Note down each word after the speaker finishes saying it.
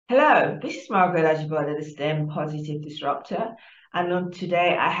Hello, this is Margaret Ajibade, the STEM Positive Disruptor. And on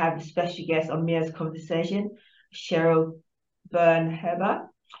today, I have a special guest on Mia's conversation, Sheri Byrne-Haber.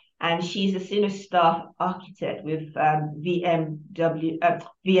 And she's a senior staff architect with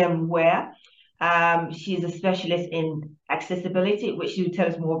VMware. She's a specialist in accessibility, which she'll tell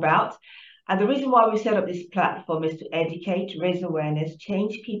us more about. And the reason why we set up this platform is to educate, raise awareness,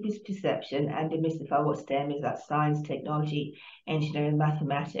 change people's perception, and demystify what STEM is, that science, technology, engineering,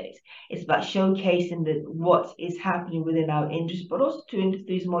 mathematics. It's about showcasing what is happening within our industry, but also to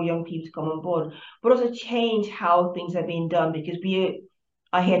introduce more young people to come on board, but also change how things are being done, because we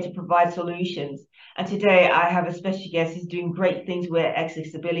are here to provide solutions. And today I have a special guest who's doing great things where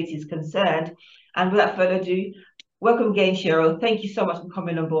accessibility is concerned. And without further ado, welcome again, Cheryl. Thank you so much for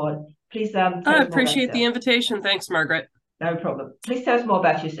coming on board. Please tell us more I about appreciate the yourself. invitation. Thanks, Margaret. No problem. Please tell us more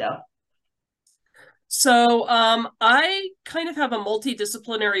about yourself. So I kind of have a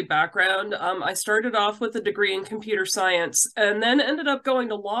multidisciplinary background. I started off with a degree in computer science and then ended up going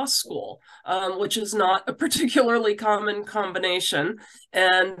to law school, which is not a particularly common combination.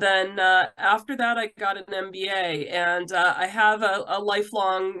 And then after that, I got an MBA, and I have a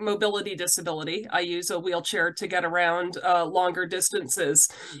lifelong mobility disability. I use a wheelchair to get around longer distances.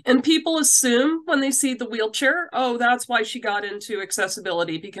 And people assume when they see the wheelchair, oh, that's why she got into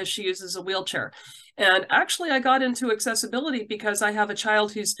accessibility, because she uses a wheelchair. And actually, I got into accessibility because I have a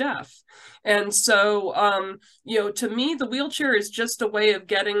child who's deaf. And so, to me, the wheelchair is just a way of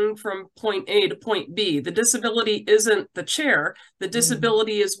getting from point A to point B. The disability isn't the chair. The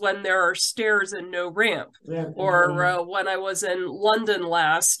disability is when there are stairs and no ramp. Yeah. Or when I was in London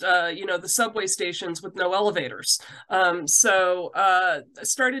last, the subway stations with no elevators. I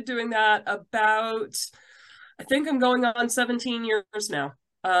started doing that about, I think I'm going on 17 years now.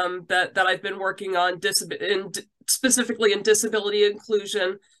 That I've been working on specifically in disability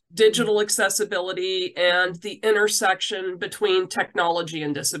inclusion, digital accessibility, and the intersection between technology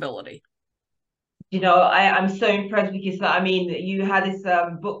and disability. I'm so impressed because you had this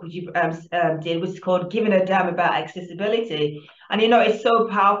book which you did, which is called "Giving a Damn About Accessibility," and it's so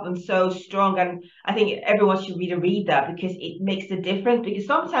powerful and so strong, and I think everyone should really read that because it makes a difference. Because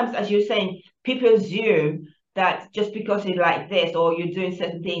sometimes, as you're saying, people assume that just because you're like this or you're doing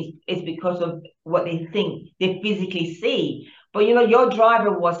certain things, it's because of what they think they physically see. But your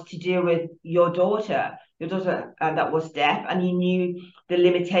driver was to deal with your daughter that was deaf, and you knew the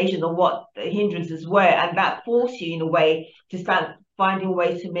limitations of what the hindrances were, and that forced you in a way to start finding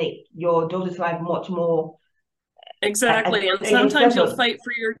ways to make your daughter's life much more Exactly. And sometimes accessible.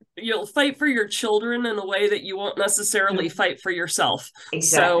 you'll fight for your children in a way that you won't necessarily fight for yourself.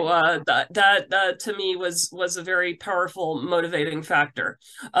 So Exactly. that to me was a very powerful motivating factor.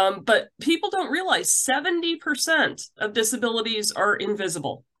 But people don't realize 70% of disabilities are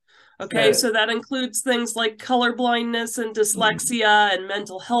invisible. Okay, So so that includes things like color blindness and dyslexia and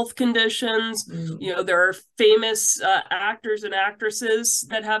mental health conditions. There are famous actors and actresses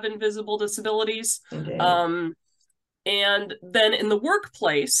that have invisible disabilities. indeed. Um, and then in the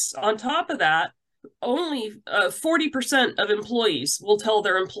workplace, on top of that, only 40% of employees will tell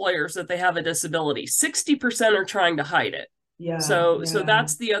their employers that they have a disability. 60% are trying to hide it. Yeah, So yeah,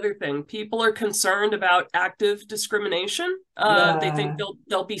 that's the other thing. People are concerned about active discrimination. They think yeah,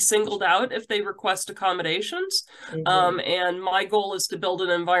 they'll be singled out if they request accommodations. indeed. And my goal is to build an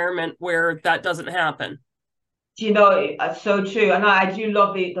environment where that doesn't happen. So true, and I do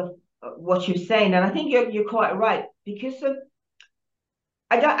love the what you're saying, and I think you're quite right because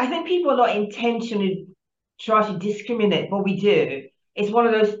I think people are not intentionally trying to discriminate, but we do. It's one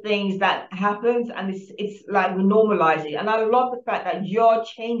of those things that happens, and it's like we normalize it. And I love the fact that you're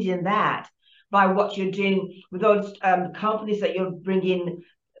changing that by what you're doing with those companies that you're bringing,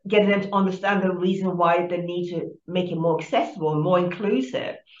 getting them to understand the reason why they need to make it more accessible and more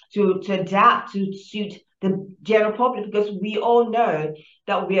inclusive, to adapt to suit the general public, because we all know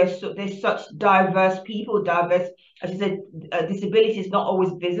that there's such diverse people, diverse, as you said, disability is not always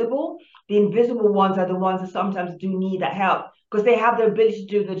visible. The invisible ones are the ones that sometimes do need that help because they have the ability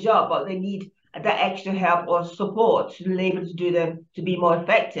to do the job, but they need that extra help or support to be able to do them to be more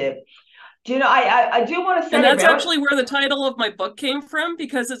effective. I do want to And that's celebrate. actually where the title of my book came from,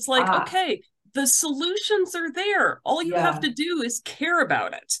 because it's like, Ah, okay, the solutions are there. All you have yeah, to do is care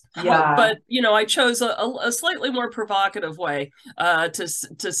about it. yeah. But I chose a slightly more provocative way to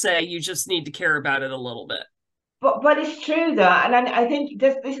say you just need to care about it a little bit. but it's true though, and I think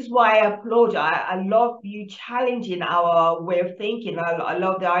this is why I applaud you. I love you challenging our way of thinking. I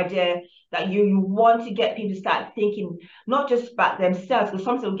love the idea that you want to get people to start thinking not just about themselves, because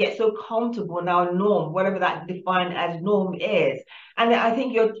some people get so comfortable in our norm, whatever that defined as norm is. And I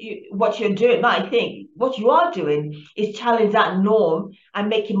think what you're doing, not I think what you are doing is challenge that norm and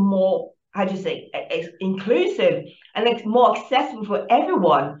make it more, how do you say, inclusive and it's more accessible for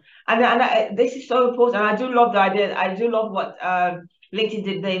everyone. And this is so important. And I do love the idea. I do love what LinkedIn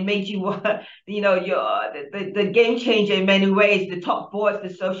did. They made you, you're the game changer in many ways. The top voice, the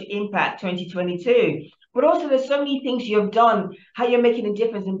social impact 2022. But also, there's so many things you have done. How you're making a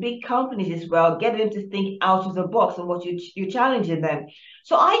difference in big companies as well, getting them to think out of the box and what you're challenging them.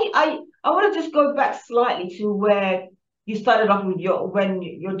 So I want to just go back slightly to where you started off with when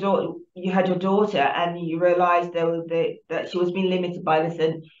your daughter, you had your daughter and you realized that she was being limited by this,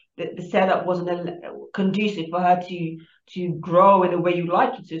 and the setup wasn't conducive for her to grow in the way you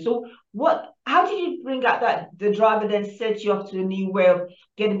like it to. So how did you bring out that the driver then set you off to a new way of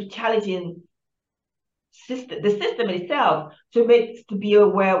getting challenging the system itself to be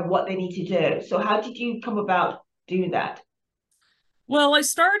aware of what they need to do? So how did you come about doing that? Well, I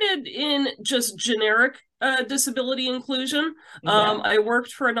started in just generic disability inclusion. Yeah. I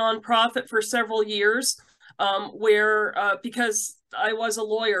worked for a nonprofit for several years where, because I was a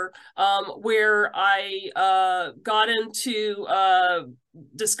lawyer, where I got into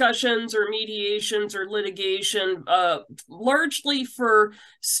discussions or mediations or litigation, largely for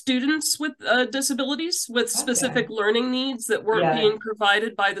students with disabilities, with Okay. specific learning needs that weren't Yeah. being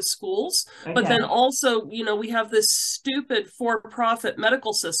provided by the schools. But then Okay. also, we have this stupid for-profit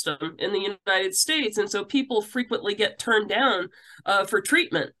medical system in the United States. And so people frequently get turned down for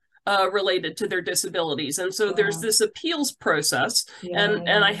treatment related to their disabilities. And so there's Wow. this appeals process, Yeah.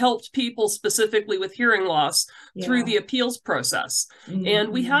 and I Yeah. helped people specifically with hearing loss through Yeah. the appeals process.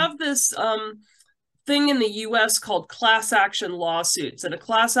 And we Mm-hmm. have this thing in the US called class action lawsuits. And a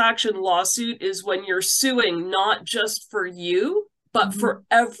class action lawsuit is when you're suing not just for you, but Mm-hmm. for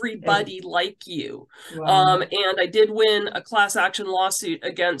everybody like you. Wow. And I did win a class action lawsuit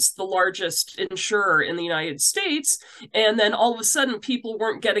against the largest insurer in the United States. And then all of a sudden, people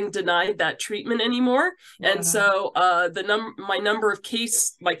weren't getting denied that treatment anymore. And Wow. so my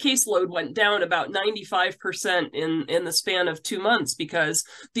caseload went down about 95% in the span of 2 months, because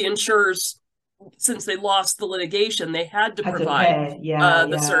the insurers, since they lost the litigation, they had to Had to provide pay. Yeah.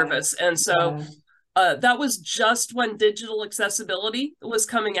 the Yeah. service. And so Yeah. that was just when digital accessibility was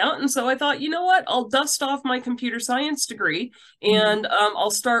coming out. And so I thought, you know what, I'll dust off my computer science degree, Mm. and I'll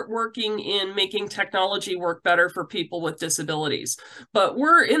start working in making technology work better for people with disabilities. But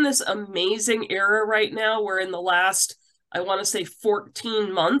we're in this amazing era right now where in the last, I want to say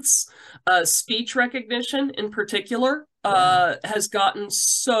 14 months, speech recognition in particular Yeah. has gotten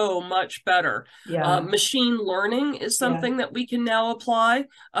so much better. Yeah. Machine learning is Yeah. something that we can now apply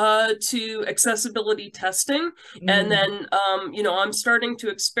to accessibility testing. And Mm. then, I'm starting to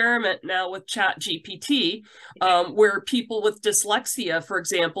experiment now with Chat GPT, where people with dyslexia, for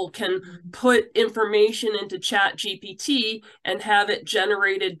example, can Mm. put information into Chat GPT and have it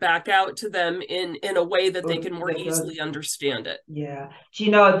generated back out to them in a way that they Oh, can more that's easily understand it. yeah. Do you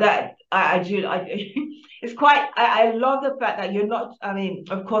know that I do it's quite I love the fact that you're not, I mean,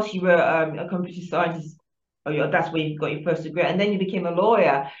 of course you were a computer scientist, or that's where you got your first degree, and then you became a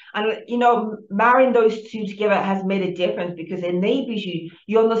lawyer. And marrying those two together has made a difference because it enables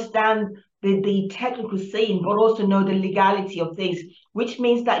you understand the technical scene, but also know the legality of things, which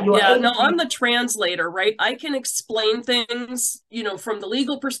means that you're Yeah, able no, I'm to, the translator, right? I can explain things, from the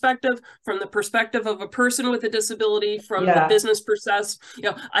legal perspective, from the perspective of a person with a disability, from the yeah, business perspective.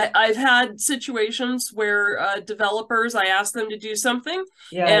 I've had situations where developers, I ask them to do something,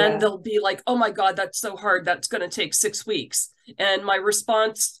 yeah, and yeah. they'll be like, "Oh my God, that's so hard. That's going to take 6 weeks." And my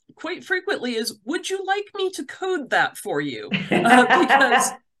response quite frequently is, "Would you like me to code that for you?"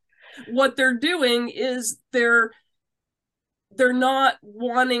 Because what they're doing is they're not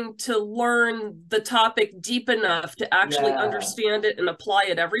wanting to learn the topic deep enough to actually Yeah, understand it and apply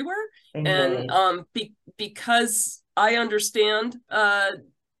it everywhere. And indeed. because I understand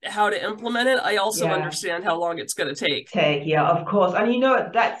how to implement it, I also Yeah. understand how long it's going to take. Take, yeah, of course. And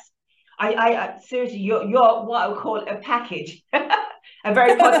that's I seriously, you're what I would call a package, a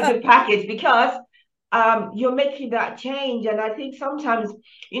very positive package, because you're making that change. And I think sometimes,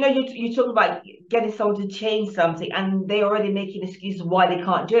 you talk about getting someone to change something and they already making excuses why they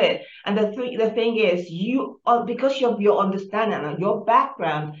can't do it. And the thing is, because of your understanding and your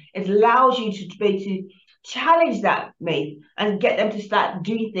background, it allows you to be to challenge that, mate, and get them to start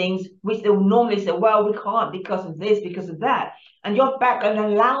doing things which they will normally say, well, we can't because of this, because of that. And your background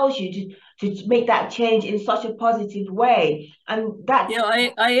allows you to make that change in such a positive way. And that's,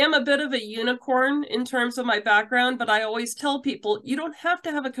 I am a bit of a unicorn in terms of my background, but I always tell people you don't have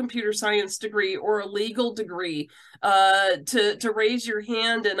to have a computer science degree or a legal degree to raise your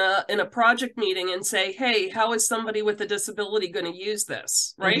hand in a project meeting and say, hey, how is somebody with a disability going to use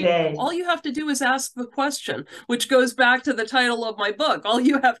this, right? indeed. All you have to do is ask the question, which goes back to the title of my book. All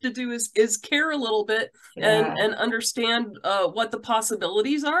you have to do is care a little bit Yeah. and understand what the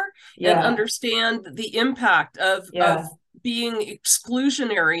possibilities are and Yeah. understand the impact of Yeah. being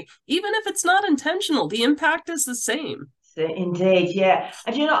exclusionary, even if it's not intentional, the impact is the same. So, indeed, yeah.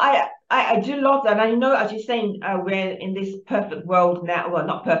 And I do love that. And I know, as you're saying, we're in this perfect world now. Well,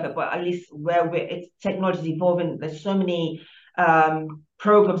 not perfect, but at least where it's technology evolving. There's so many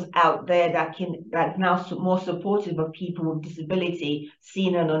programs out there that now more supportive of people with disability,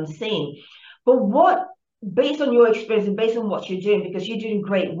 seen and unseen. But what, based on your experience and based on what you're doing, because you're doing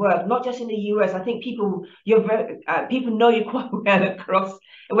great work, not just in the US, I think people know you quite well across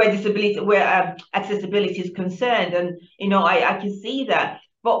where disability, where accessibility is concerned, and I can see that.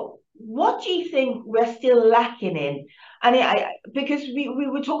 But what do you think we're still lacking in? And because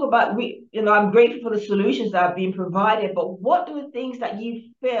we talk about I'm grateful for the solutions that are being provided, but what are the things that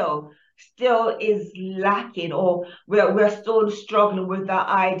you feel still is lacking, or we're still struggling with that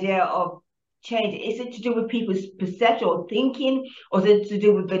idea of change? Is it to do with people's perception or thinking, or is it to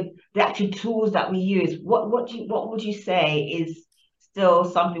do with the actual tools that we use? What would you say is still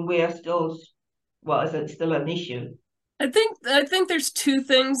something we are still, well, is it still an issue? I think there's two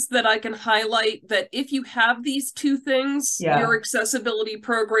things that I can highlight that if you have these two things, Yeah. your accessibility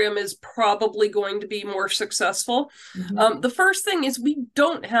program is probably going to be more successful. Mm-hmm. The first thing is we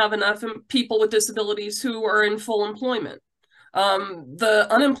don't have enough people with disabilities who are in full employment. The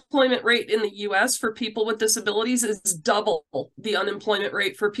unemployment rate in the US for people with disabilities is double the unemployment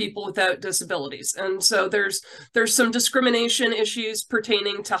rate for people without disabilities. And so there's some discrimination issues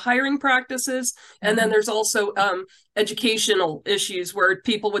pertaining to hiring practices. And then there's also educational issues where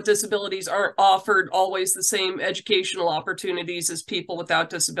people with disabilities aren't offered always the same educational opportunities as people without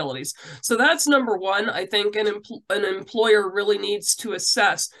disabilities. So that's number one. I think an employer really needs to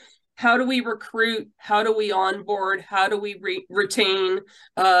assess, how do we recruit? How do we onboard? How do we retain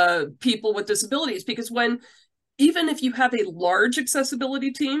people with disabilities? Because even if you have a large accessibility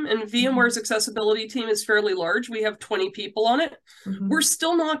team, and VMware's accessibility team is fairly large, we have 20 people on it, we're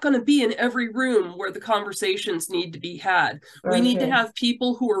still not going to be in every room where the conversations need to be had. We need to have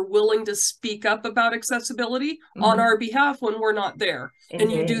people who are willing to speak up about accessibility on our behalf when we're not there.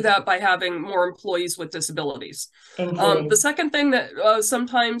 And you do that by having more employees with disabilities. The second thing that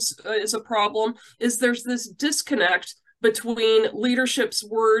sometimes is a problem is there's this disconnect between leadership's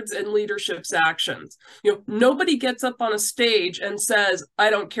words and leadership's actions. Nobody gets up on a stage and says, I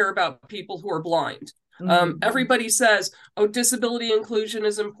don't care about people who are blind. Everybody says, oh, disability inclusion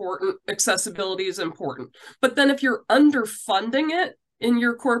is important, accessibility is important. But then if you're underfunding it in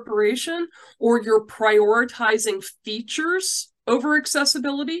your corporation, or you're prioritizing features over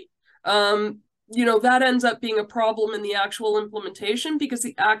accessibility, that ends up being a problem in the actual implementation because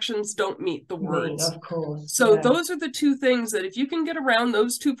the actions don't meet the words. Of course. So those are the two things that if you can get around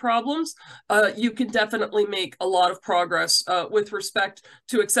those two problems, you can definitely make a lot of progress with respect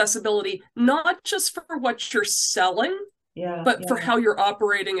to accessibility, not just for what you're selling, but for how you're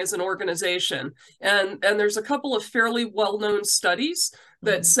operating as an organization. And there's a couple of fairly well-known studies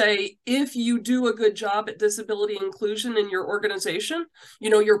that say if you do a good job at disability inclusion in your organization,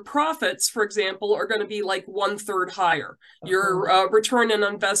 your profits, for example, are going to be like 1/3 higher. Your return on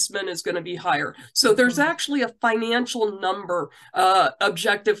investment is going to be higher. So there's actually a financial number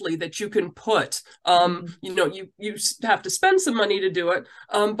objectively that you can put. You have to spend some money to do it,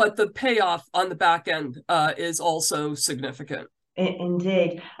 but the payoff on the back end is also significant.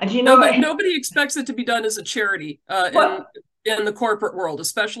 Indeed. And nobody expects it to be done as a charity in the corporate world,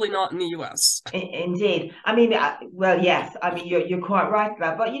 especially not in the US. Indeed. I mean, well, yes. I mean, you're quite right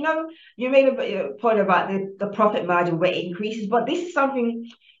there. But you made a point about the profit margin where it increases. But this is something,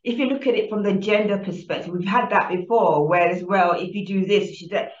 if you look at it from the gender perspective, we've had that before, where as well, if you do this, you should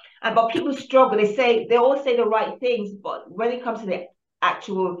do that. But people struggle. They all say the right things, but when it comes to the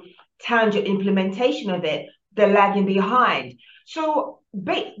actual tangible implementation of it, they're lagging behind. So,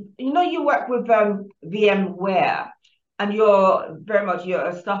 you work with VMware, and you're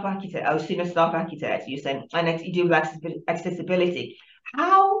a staff architect, or senior staff architect, you're saying, and you do accessibility.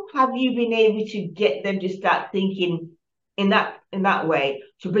 How have you been able to get them to start thinking in that way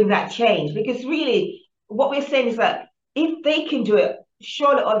to bring that change? Because really, what we're saying is that if they can do it,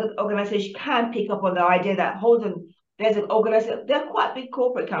 surely other organizations can pick up on the idea that, hold on, there's an organization, they're quite big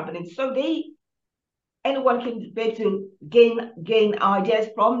corporate companies, so anyone can be able to gain ideas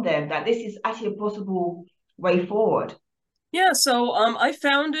from them that this is actually a possible way forward. Yeah, so I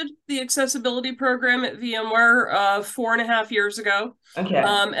founded the accessibility program at VMware 4.5 years ago. Okay.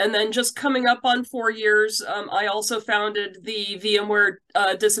 And then just coming up on 4 years, I also founded the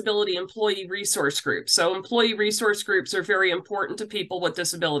VMware Disability Employee Resource Group. So employee resource groups are very important to people with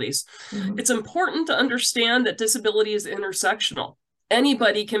disabilities. Mm-hmm. It's important to understand that disability is intersectional.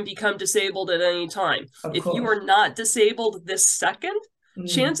 Anybody can become disabled at any time. Of If you course. are not disabled this second,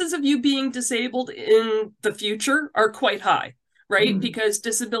 chances of you being disabled in the future are quite high, right? Because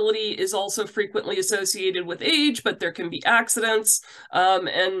disability is also frequently associated with age, but there can be accidents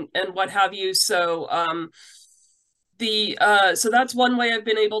and what have you. So so that's one way I've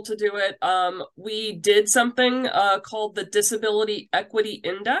been able to do it. We did something called the Disability Equity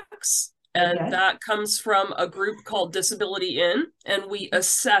Index. And that comes from a group called Disability In, and we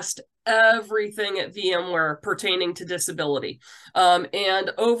assessed everything at VMware pertaining to disability.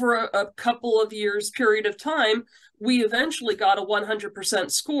 And over a couple of years period of time, we eventually got a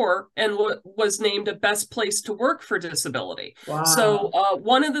 100% score and was named a best place to work for disability. Wow. So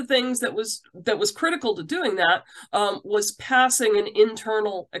one of the things that was critical to doing that was passing an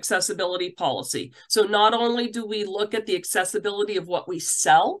internal accessibility policy. So not only do we look at the accessibility of what we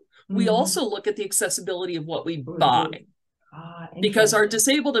sell, we also look at the accessibility of what we buy. Because our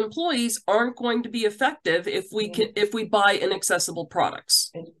disabled employees aren't going to be effective if we buy inaccessible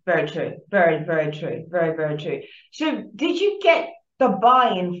products. It's very true. Very, very true. Very, very true. So did you get the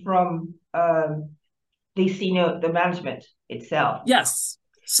buy-in from the management itself? Yes.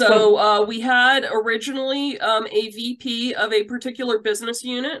 So we had originally a VP of a particular business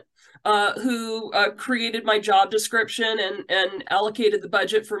unit who created my job description and allocated the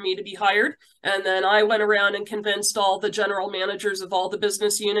budget for me to be hired. And then I went around and convinced all the general managers of all the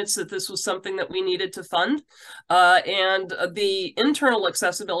business units that this was something that we needed to fund. And the internal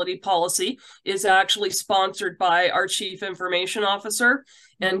accessibility policy is actually sponsored by our Chief Information Officer.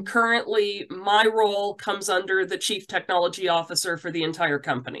 And currently, my role comes under the Chief Technology Officer for the entire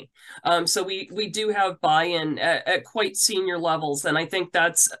company. So we do have buy-in at quite senior levels. And I think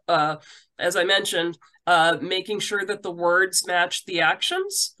that's, as I mentioned, making sure that the words match the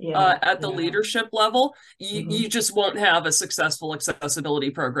actions at the leadership level. You just won't have a successful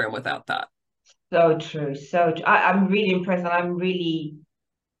accessibility program without that. So true. So true. I'm really impressed. And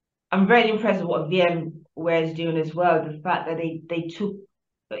I'm very impressed with what VMware is doing as well. The fact that they took,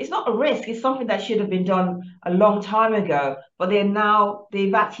 it's not a risk, it's something that should have been done a long time ago, but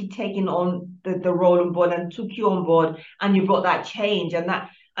they've actually taken on the role on board and took you on board, and you brought that change.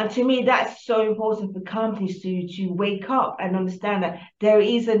 And to me, that's so important for companies to wake up and understand that there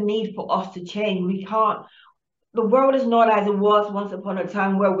is a need for us to change. The world is not as it was once upon a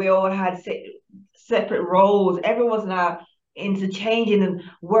time where we all had separate roles. Everyone's now interchanging and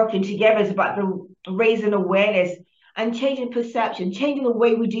working together. It's about raising awareness and changing perception, changing the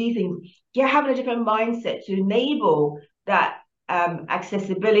way we do things. You're having a different mindset to enable that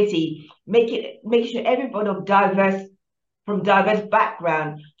accessibility, make sure everybody from diverse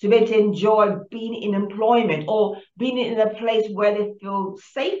background to be able to enjoy being in employment or being in a place where they feel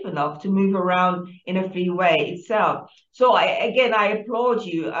safe enough to move around in a free way itself. So I applaud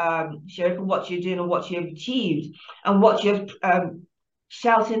you, Sheri, for what you're doing and what you've achieved and what you're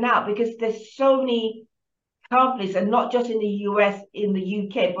shouting out, because there's so many companies, and not just in the US, in the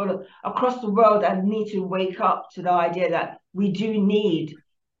UK, but across the world, that need to wake up to the idea that we do need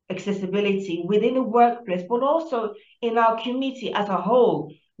accessibility within the workplace, but also in our community as a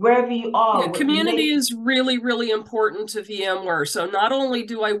whole, wherever you are. Yeah, community is really, really important to VMware. So not only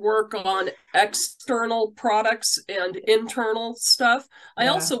do I work on external products and internal stuff, I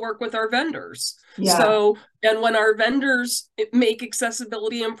also work with our vendors. So, and when our vendors make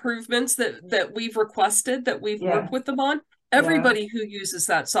accessibility improvements that we've requested, that we've worked with them on, everybody who uses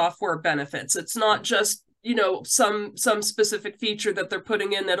that software benefits. It's not just, some specific feature that they're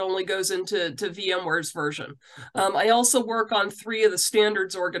putting in that only goes into VMware's version. I also work on 3 of the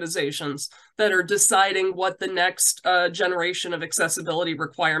standards organizations that are deciding what the next generation of accessibility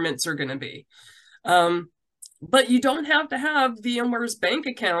requirements are going to be. But you don't have to have VMware's bank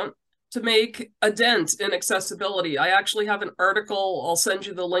account to make a dent in accessibility. I actually have an article, I'll send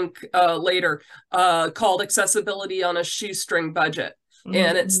you the link later, called Accessibility on a Shoestring Budget.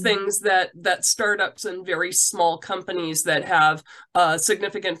 And it's Mm-hmm. things that startups and very small companies that have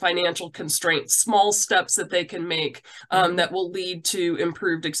significant financial constraints, small steps that they can make that will lead to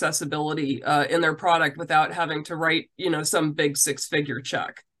improved accessibility in their product without having to write, some big six-figure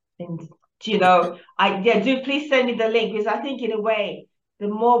check. And do please send me the link, because I think in a way, the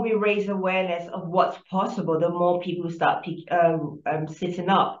more we raise awareness of what's possible, the more people start sitting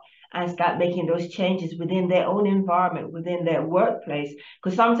up and start making those changes within their own environment, within their workplace.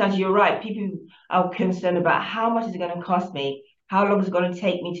 Because sometimes you're right, people are concerned about how much is it going to cost me, how long is it going to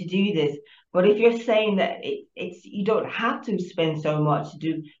take me to do this. But if you're saying that it's you don't have to spend so much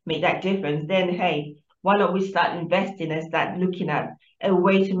to make that difference, then hey, why don't we start investing and start looking at a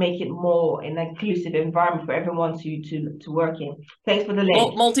way to make it more an inclusive environment for everyone to work in. Thanks for the link.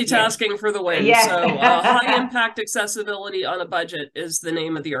 Yes. Multitasking for the win. So high Yeah. impact accessibility on a budget is the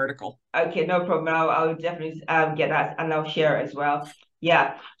name of the article. Okay, no problem. I'll definitely get that, and I'll share it as well.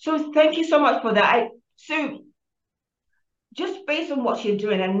 Yeah. So thank you so much for that. So just based on what you're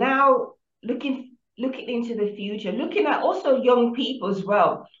doing, and now looking into the future, looking at also young people as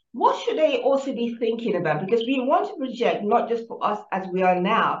well, what should they also be thinking about? Because we want to project not just for us as we are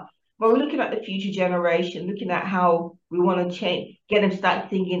now, but we're looking at the future generation, looking at how we want to change, get them start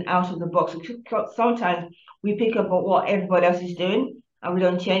thinking out of the box. Sometimes we pick up on what everybody else is doing and we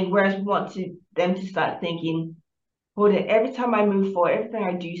don't change, whereas we want them to start thinking, hold it, every time I move forward, every time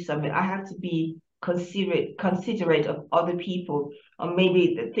I do something, I have to be considerate of other people, or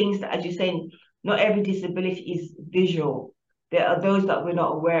maybe the things that, as you're saying, not every disability is visual. There are those that we're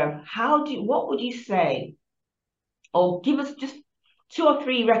not aware of. What would you say, or give us just two or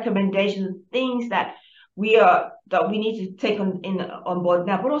three recommendations, things that we need to take on board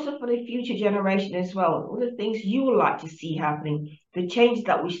now, but also for the future generation as well. What are the things you would like to see happening, the changes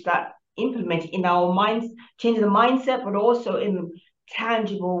that we start implementing in our minds, changing the mindset, but also in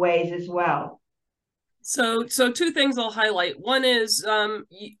tangible ways as well? So two things I'll highlight. One is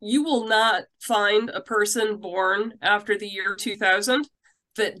you will not find a person born after the year 2000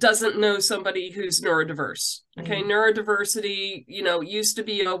 that doesn't know somebody who's neurodiverse. Okay, neurodiversity, used to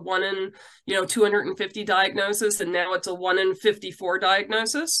be a 1 in, 250 diagnosis, and now it's a 1 in 54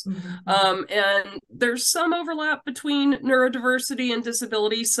 diagnosis. And there's some overlap between neurodiversity and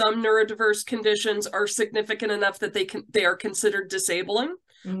disability. Some neurodiverse conditions are significant enough that they are considered disabling.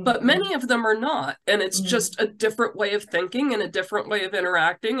 But many of them are not. And it's just a different way of thinking and a different way of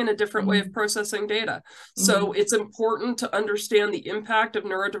interacting and a different way of processing data. So it's important to understand the impact of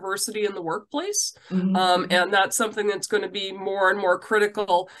neurodiversity in the workplace. And that's something that's going to be more and more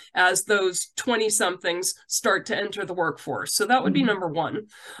critical as those 20-somethings start to enter the workforce. So that would be number one.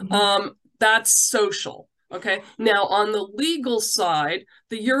 That's social. Okay. Now, on the legal side,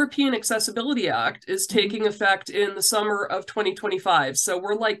 the European Accessibility Act is taking effect in the summer of 2025. So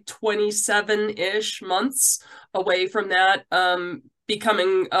we're like 27-ish months away from that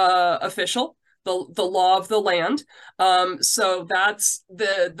becoming official, the law of the land. So that's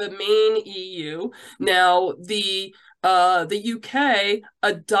the main EU. Now, the UK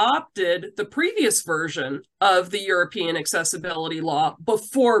adopted the previous version of the European accessibility law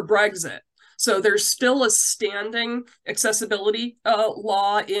before Brexit. So there's still a standing accessibility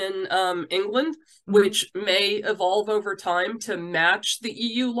law in England, which may evolve over time to match the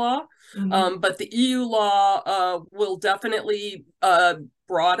EU law. But the EU law will definitely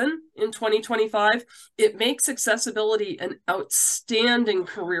broaden in 2025. It makes accessibility an outstanding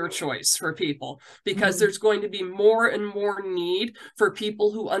career choice for people because there's going to be more and more need for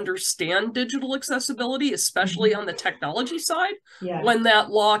people who understand digital accessibility, especially on the technology side. When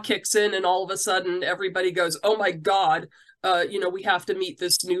that law kicks in and all of a sudden everybody goes, oh my God, we have to meet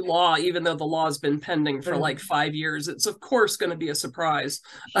this new law, even though the law has been pending for like 5 years. It's of course going to be a surprise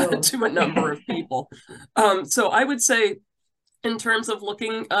to a number of people. So I would say, in terms of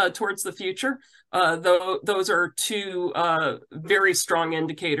looking towards the future, those are two very strong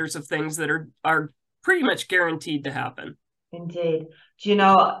indicators of things that are pretty much guaranteed to happen. Indeed.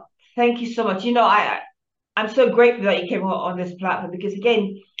 Thank you so much. I'm so grateful that you came on this platform, because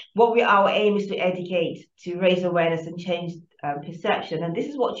again, our aim is to educate, to raise awareness and change perception. And this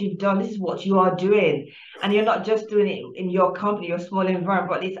is what you've done. This is what you are doing. And you're not just doing it in your company, your small environment,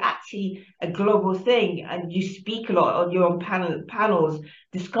 but it's actually a global thing. And you speak a lot on your own panels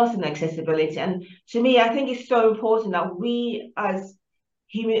discussing accessibility. And to me, I think it's so important that we as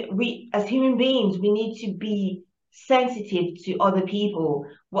human beings, we need to be sensitive to other people,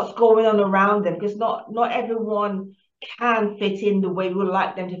 what's going on around them, because not everyone can fit in the way we would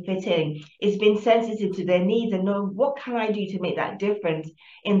like them to fit in. It's being sensitive to their needs and knowing what can I do to make that difference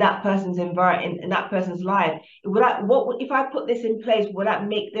in that person's environment, in that person's life. If I put this in place, will that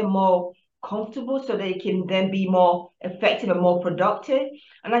make them more comfortable so they can then be more effective and more productive?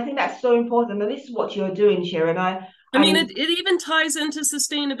 And I think that's so important. And this is what you're doing, Sharon. I mean, it even ties into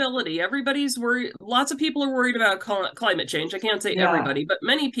sustainability. Everybody's worried. Lots of people are worried about climate change. I can't say everybody, but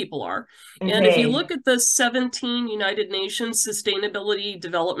many people are. And if you look at the 17 United Nations Sustainability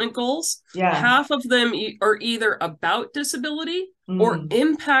Development Goals, half of them are either about disability or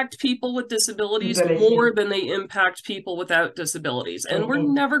impact people with disabilities more than they impact people without disabilities. And we're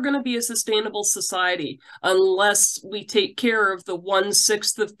never going to be a sustainable society unless we take care of the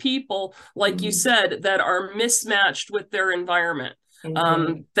 1/6 of people, like you said, that are mismatched with their environment.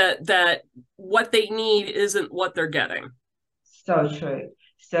 That what they need isn't what they're getting. So true.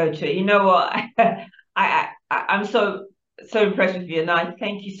 So true. You know what? I'm so impressed with you, and I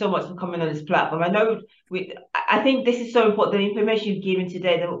thank you so much for coming on this platform. I think this is so important. The information you've given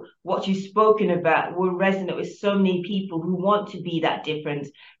today, what you've spoken about, will resonate with so many people who want to be that difference,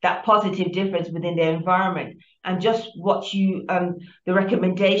 that positive difference within their environment. And just what the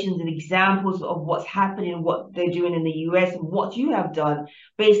recommendations and examples of what's happening, what they're doing in the US, and what you have done,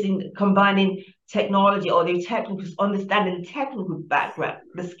 based in combining technology or the technical, understanding the technical background,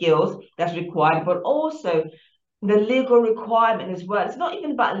 the skills that's required, but also the legal requirement as well. It's not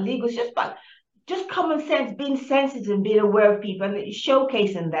even about legal, it's just about common sense, being sensitive and being aware of people and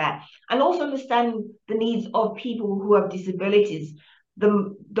showcasing that, and also understanding the needs of people who have disabilities,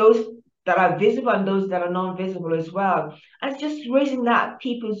 those that are visible and those that are non-visible as well. And it's just raising that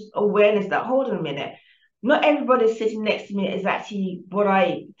people's awareness that, hold on a minute, not everybody sitting next to me is actually what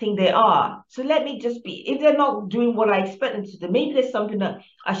I think they are. So let me just be, if they're not doing what I expect them to do, maybe there's something that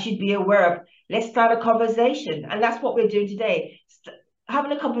I should be aware of. Let's start a conversation. And that's what we're doing today.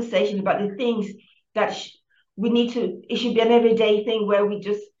 Having a conversation about the things that we need to, it should be an everyday thing where we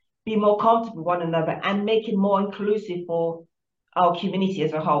just be more comfortable with one another and make it more inclusive for our community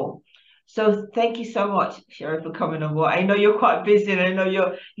as a whole. So thank you so much, Sheri, for coming on board. I know you're quite busy and I know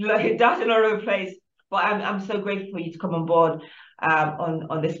you're like darting all over the place, but I'm so grateful for you to come on board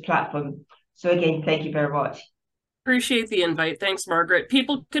on this platform. So again, thank you very much. Appreciate the invite. Thanks, Margaret.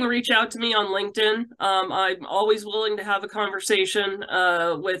 People can reach out to me on LinkedIn. I'm always willing to have a conversation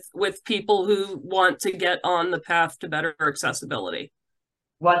with people who want to get on the path to better accessibility.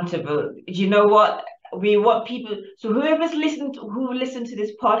 Wonderful. You know what? We want people. So who listened to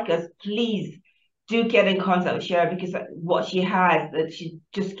this podcast, please do get in contact with Sheri, because what she has, that she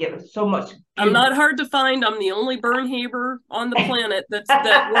just gives so much. I'm not hard to find. I'm the only Byrne-Haber on the planet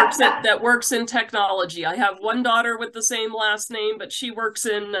that works in technology. I have one daughter with the same last name, but she works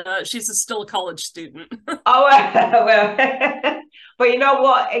in. She's still a college student. Oh well, but you know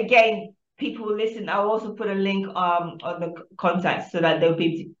what? Again, people will listen. I'll also put a link on the contacts so that they'll be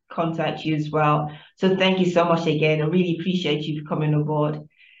able to contact you as well. So thank you so much again. I really appreciate you for coming on board.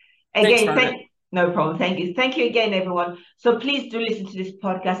 Again, no problem. Thank you. Thank you again, everyone. So please do listen to this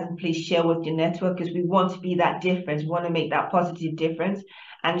podcast and please share with your network, because we want to be that difference. We want to make that positive difference.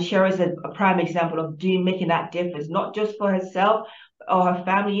 And Sheri is a prime example of making that difference, not just for herself or her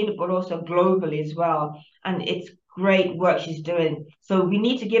family unit, but also globally as well. And it's great work she's doing. So we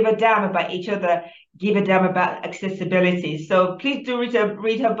need to give a damn about each other, give a damn about accessibility. So please do read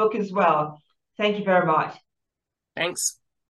her book as well. Thank you very much. Thanks.